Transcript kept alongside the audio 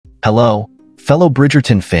Hello, fellow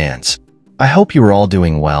Bridgerton fans. I hope you are all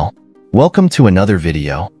doing well. Welcome to another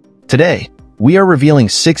video. Today, we are revealing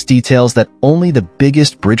 6 details that only the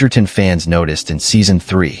biggest Bridgerton fans noticed in Season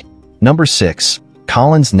 3. Number 6.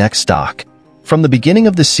 Colin's neck stock. From the beginning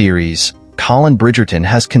of the series, Colin Bridgerton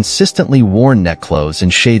has consistently worn neck clothes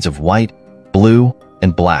in shades of white, blue,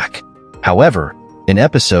 and black. However, in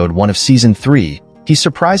Episode 1 of Season 3, he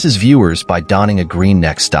surprises viewers by donning a green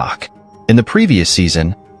neck stock. In the previous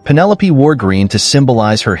season, Penelope wore green to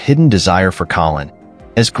symbolize her hidden desire for Colin,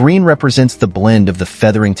 as green represents the blend of the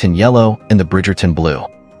Featherington yellow and the Bridgerton blue.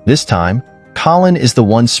 This time, Colin is the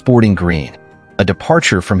one sporting green, a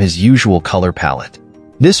departure from his usual color palette.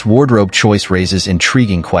 This wardrobe choice raises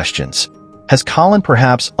intriguing questions. Has Colin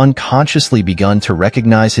perhaps unconsciously begun to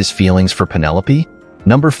recognize his feelings for Penelope?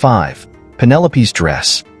 Number 5. Penelope's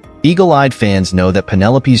dress. Eagle-eyed fans know that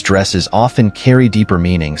Penelope's dresses often carry deeper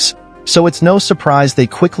meanings, so it's no surprise they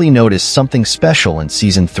quickly notice something special in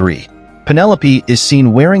Season 3. Penelope is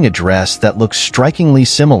seen wearing a dress that looks strikingly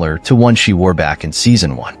similar to one she wore back in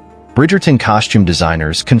Season 1. Bridgerton costume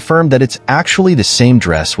designers confirmed that it's actually the same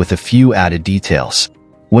dress with a few added details.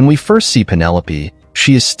 When we first see Penelope,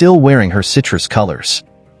 she is still wearing her citrus colors.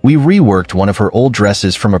 We reworked one of her old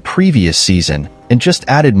dresses from a previous season and just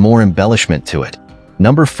added more embellishment to it.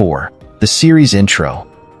 Number 4. The series intro.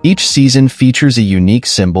 Each season features a unique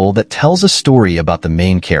symbol that tells a story about the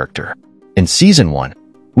main character. In Season 1,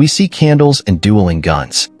 we see candles and dueling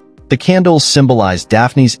guns. The candles symbolize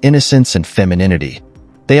Daphne's innocence and femininity.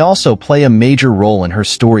 They also play a major role in her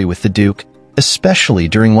story with the Duke, especially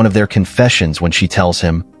during one of their confessions when she tells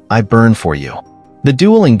him, "I burn for you." The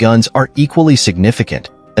dueling guns are equally significant,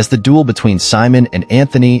 as the duel between Simon and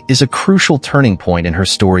Anthony is a crucial turning point in her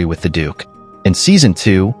story with the Duke. In Season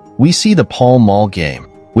 2, we see the Pall Mall game,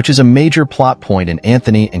 which is a major plot point in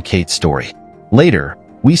Anthony and Kate's story. Later,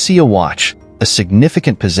 we see a watch, a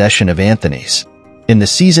significant possession of Anthony's. In the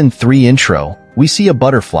Season 3 intro, we see a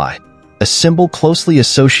butterfly, a symbol closely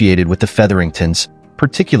associated with the Featheringtons,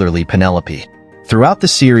 particularly Penelope. Throughout the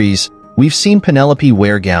series, we've seen Penelope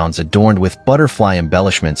wear gowns adorned with butterfly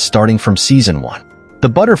embellishments starting from Season 1. The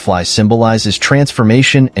butterfly symbolizes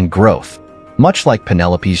transformation and growth, much like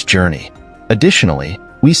Penelope's journey. Additionally,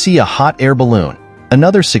 we see a hot air balloon,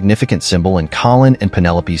 another significant symbol in Colin and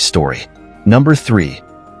Penelope's story. Number 3.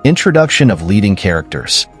 Introduction of leading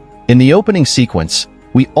characters. In the opening sequence,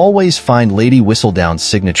 we always find Lady Whistledown's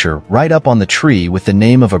signature right up on the tree with the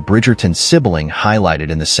name of a Bridgerton sibling highlighted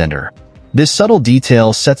in the center. This subtle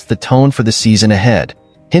detail sets the tone for the season ahead,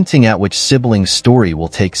 hinting at which sibling's story will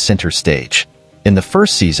take center stage. In the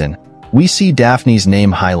first season, we see Daphne's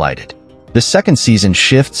name highlighted. The second season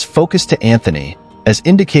shifts focus to Anthony, as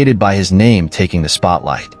indicated by his name taking the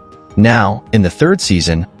spotlight. Now, in the third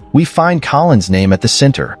season, we find Colin's name at the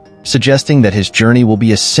center, suggesting that his journey will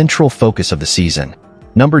be a central focus of the season.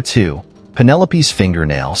 Number 2. Penelope's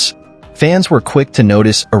fingernails. Fans were quick to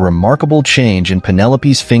notice a remarkable change in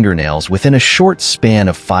Penelope's fingernails within a short span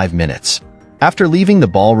of 5 minutes. After leaving the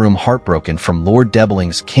ballroom heartbroken from Lord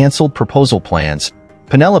Debling's cancelled proposal plans,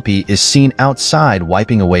 Penelope is seen outside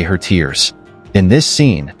wiping away her tears. In this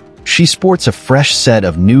scene, she sports a fresh set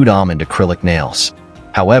of nude almond acrylic nails.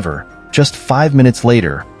 However, just 5 minutes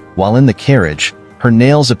later, while in the carriage, her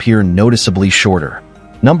nails appear noticeably shorter.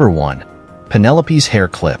 Number 1. Penelope's hair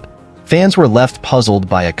clip. Fans were left puzzled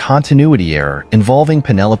by a continuity error involving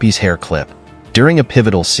Penelope's hair clip. During a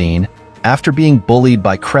pivotal scene, after being bullied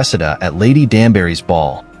by Cressida at Lady Danbury's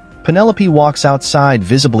ball, Penelope walks outside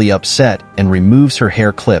visibly upset and removes her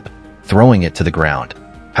hair clip, throwing it to the ground.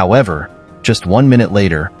 However, just 1 minute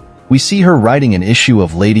later, we see her writing an issue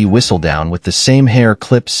of Lady Whistledown with the same hair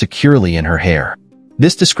clipped securely in her hair.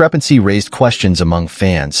 This discrepancy raised questions among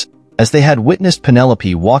fans, as they had witnessed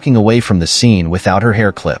Penelope walking away from the scene without her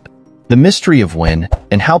hair clip. The mystery of when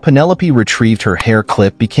and how Penelope retrieved her hair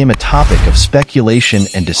clip became a topic of speculation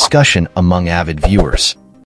and discussion among avid viewers.